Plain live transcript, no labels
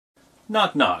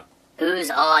Knock knock.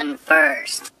 Who's on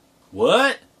first?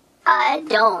 What? I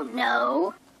don't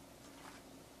know.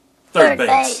 Third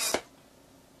base.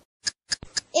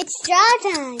 It's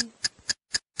draw time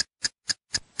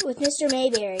with Mr.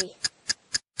 Mayberry.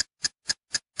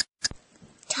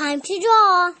 Time to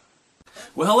draw.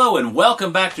 Well, hello and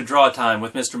welcome back to Draw Time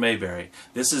with Mr. Mayberry.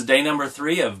 This is day number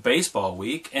 3 of baseball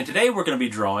week, and today we're going to be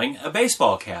drawing a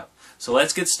baseball cap. So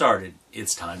let's get started.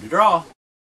 It's time to draw.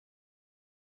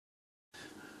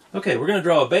 Okay, we're going to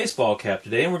draw a baseball cap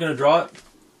today, and we're going to draw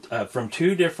it from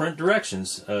two different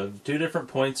directions, two different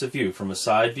points of view, from a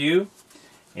side view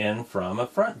and from a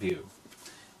front view.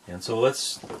 And so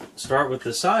let's start with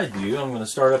the side view. I'm going to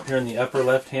start up here in the upper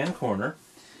left-hand corner.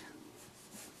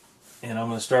 And I'm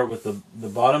going to start with the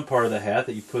bottom part of the hat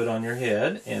that you put on your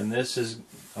head. And this is,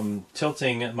 I'm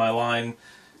tilting my line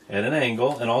at an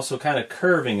angle and also kind of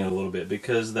curving it a little bit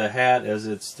because the hat, as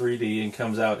it's 3D and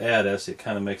comes out at us, it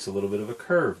kind of makes a little bit of a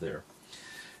curve there.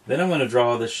 Then I'm going to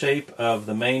draw the shape of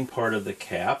the main part of the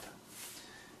cap.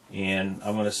 And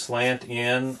I'm going to slant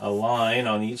in a line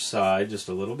on each side just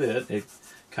a little bit. It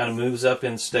kind of moves up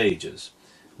in stages.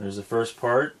 There's the first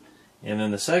part, and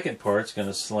then the second part's going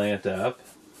to slant up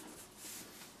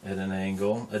at an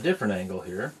angle, a different angle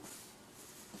here.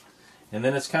 And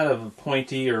then it's kind of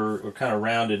pointy or kind of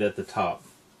rounded at the top.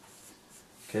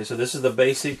 Okay, so this is the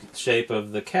basic shape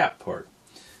of the cap part.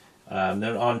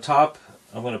 Then on top,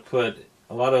 I'm going to put,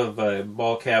 a lot of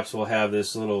ball caps will have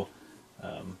this little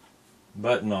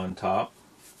button on top.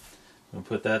 I'm going to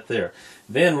put that there.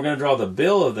 Then we're going to draw the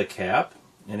bill of the cap,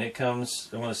 and it comes,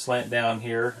 I'm going to slant down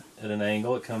here at an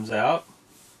angle, it comes out.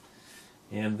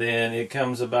 And then it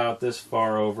comes about this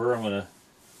far over. I'm going to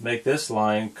make this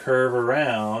line curve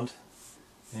around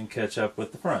and catch up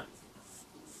with the front.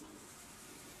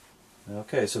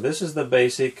 Okay, so this is the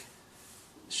basic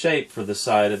shape for the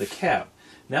side of the cap.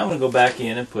 Now I'm going to go back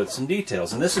in and put some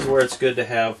details. And this is where it's good to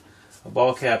have a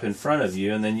ball cap in front of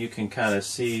you, and then you can kind of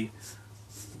see,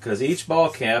 because each ball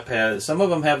cap has, some of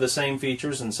them have the same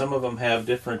features and some of them have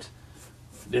different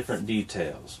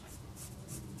details.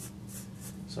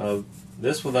 So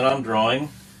this one that I'm drawing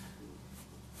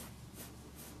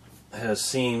has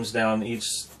seams down each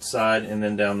side and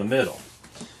then down the middle.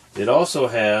 It also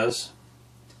has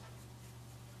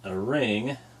a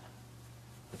ring,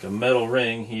 like a metal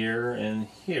ring here and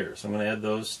here. So I'm going to add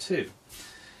those too.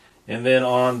 And then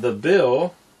on the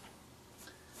bill,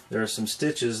 there are some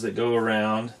stitches that go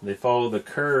around. They follow the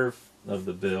curve of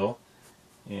the bill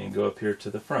and go up here to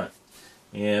the front.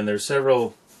 And there's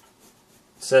several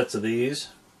sets of these.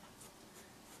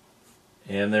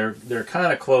 And they're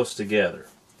kind of close together.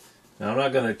 Now I'm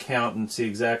not going to count and see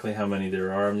exactly how many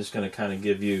there are. I'm just going to kind of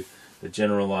give you the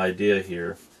general idea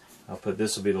here. I'll put,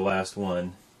 this will be the last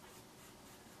one.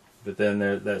 But then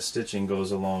that stitching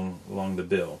goes along the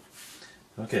bill.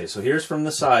 Okay, so here's from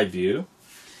the side view.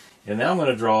 And now I'm going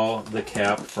to draw the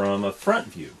cap from a front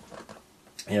view.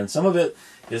 And some of it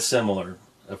is similar,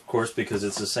 of course, because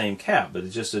it's the same cap, but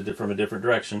it's just from a different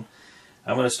direction.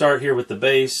 I'm going to start here with the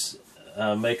base.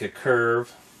 Make a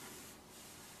curve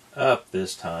up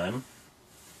this time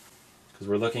because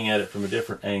we're looking at it from a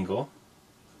different angle,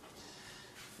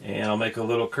 and I'll make a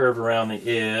little curve around the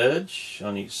edge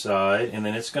on each side, and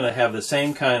then it's going to have the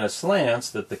same kind of slants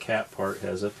that the cap part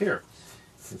has up here.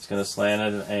 It's going to slant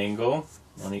at an angle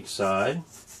on each side,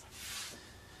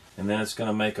 and then it's going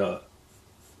to make a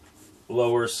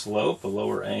lower slope, a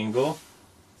lower angle,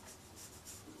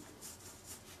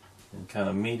 and kind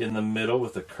of meet in the middle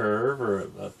with a curve or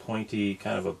a pointy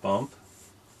kind of a bump.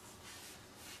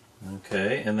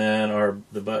 Okay, and then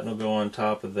the button will go on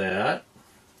top of that.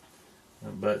 The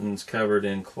button's covered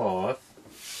in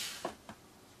cloth.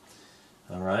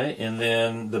 Alright, and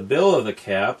then the bill of the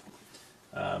cap,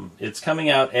 it's coming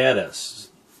out at us.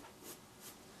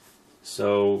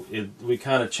 So we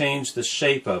kind of changed the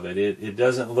shape of it. It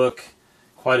doesn't look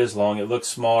quite as long. It looks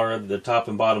smaller. The top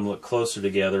and bottom look closer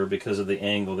together because of the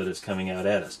angle that it's coming out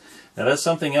at us. Now that's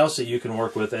something else that you can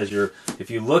work with as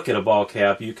if you look at a ball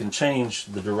cap, you can change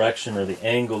the direction or the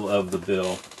angle of the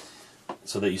bill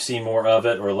so that you see more of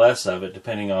it or less of it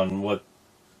depending on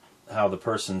how the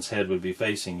person's head would be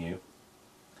facing you.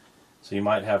 So you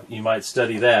might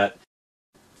study that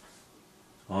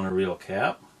on a real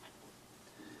cap.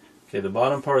 Okay, the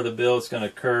bottom part of the bill is going to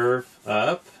curve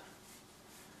up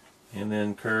and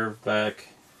then curve back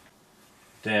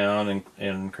down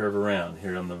and curve around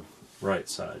here on the right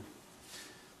side.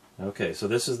 Okay, so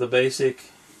this is the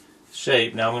basic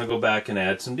shape. Now I'm going to go back and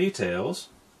add some details.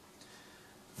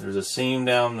 There's a seam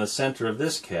down the center of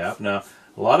this cap. Now,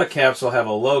 a lot of caps will have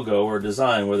a logo or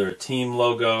design, whether a team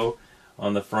logo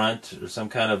on the front or some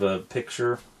kind of a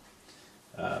picture.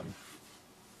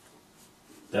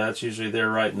 That's usually there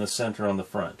right in the center on the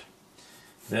front.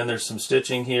 Then there's some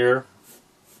stitching here,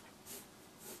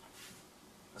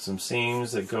 some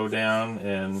seams that go down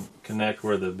and connect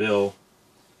where the bill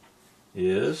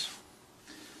is.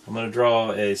 I'm going to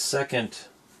draw a second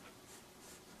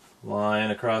line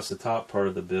across the top part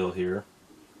of the bill here.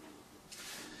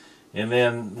 And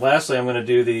then lastly I'm going to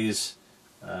do these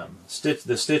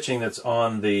the stitching that's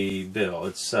on the bill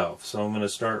itself. So I'm going to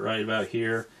start right about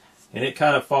here, and it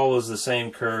kind of follows the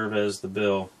same curve as the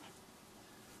bill.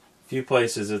 A few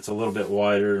places it's a little bit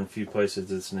wider, and a few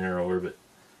places it's narrower, but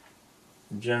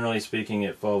generally speaking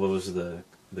it follows the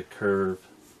curve,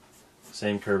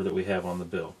 same curve that we have on the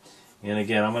bill. And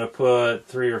again, I'm going to put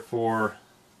 3 or 4.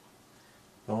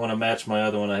 If I want to match my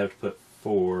other one, I have to put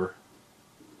 4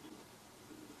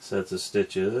 sets of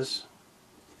stitches.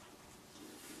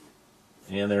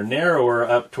 And they're narrower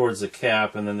up towards the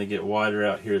cap, and then they get wider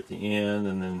out here at the end,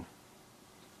 and then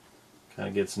kind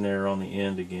of gets narrow on the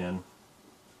end again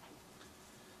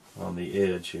on the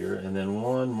edge here. And then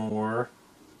one more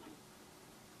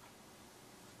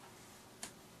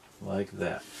like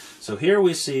that. So here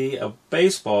we see a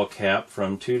baseball cap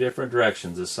from 2 different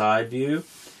directions, a side view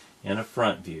and a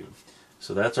front view.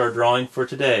 So that's our drawing for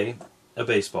today, a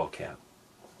baseball cap.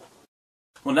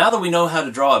 Well, now that we know how to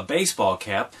draw a baseball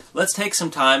cap, let's take some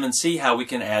time and see how we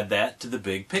can add that to the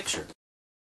big picture.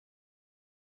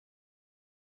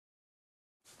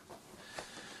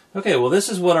 Okay, well this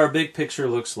is what our big picture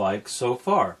looks like so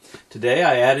far. Today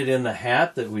I added in the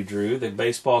hat that we drew, the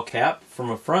baseball cap, from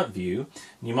a front view.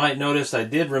 You might notice I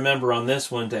did remember on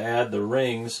this one to add the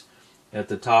rings at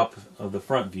the top of the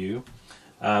front view.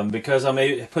 Because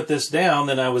I put this down,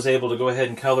 then I was able to go ahead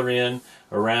and color in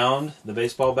around the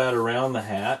baseball bat, around the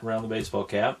hat, around the baseball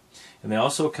cap. And they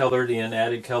also colored in,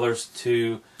 added colors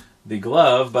to the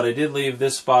glove, but I did leave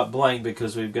this spot blank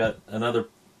because we've got another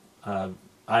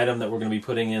item that we're going to be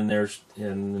putting in there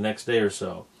in the next day or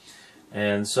so.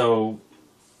 And so,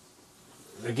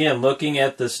 again, looking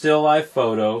at the still life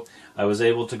photo, I was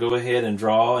able to go ahead and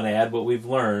draw and add what we've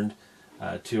learned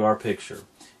to our picture.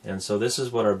 And so this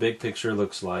is what our big picture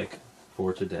looks like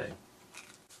for today.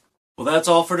 Well, that's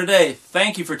all for today.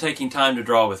 Thank you for taking time to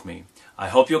draw with me. I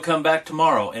hope you'll come back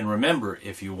tomorrow, and remember,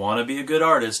 if you want to be a good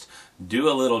artist, do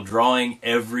a little drawing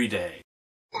every day.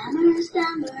 Summer,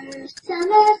 summer, summer,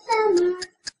 summer,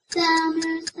 summer,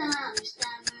 summer,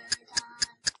 summer time.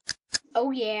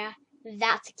 Oh yeah,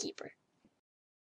 that's a keeper.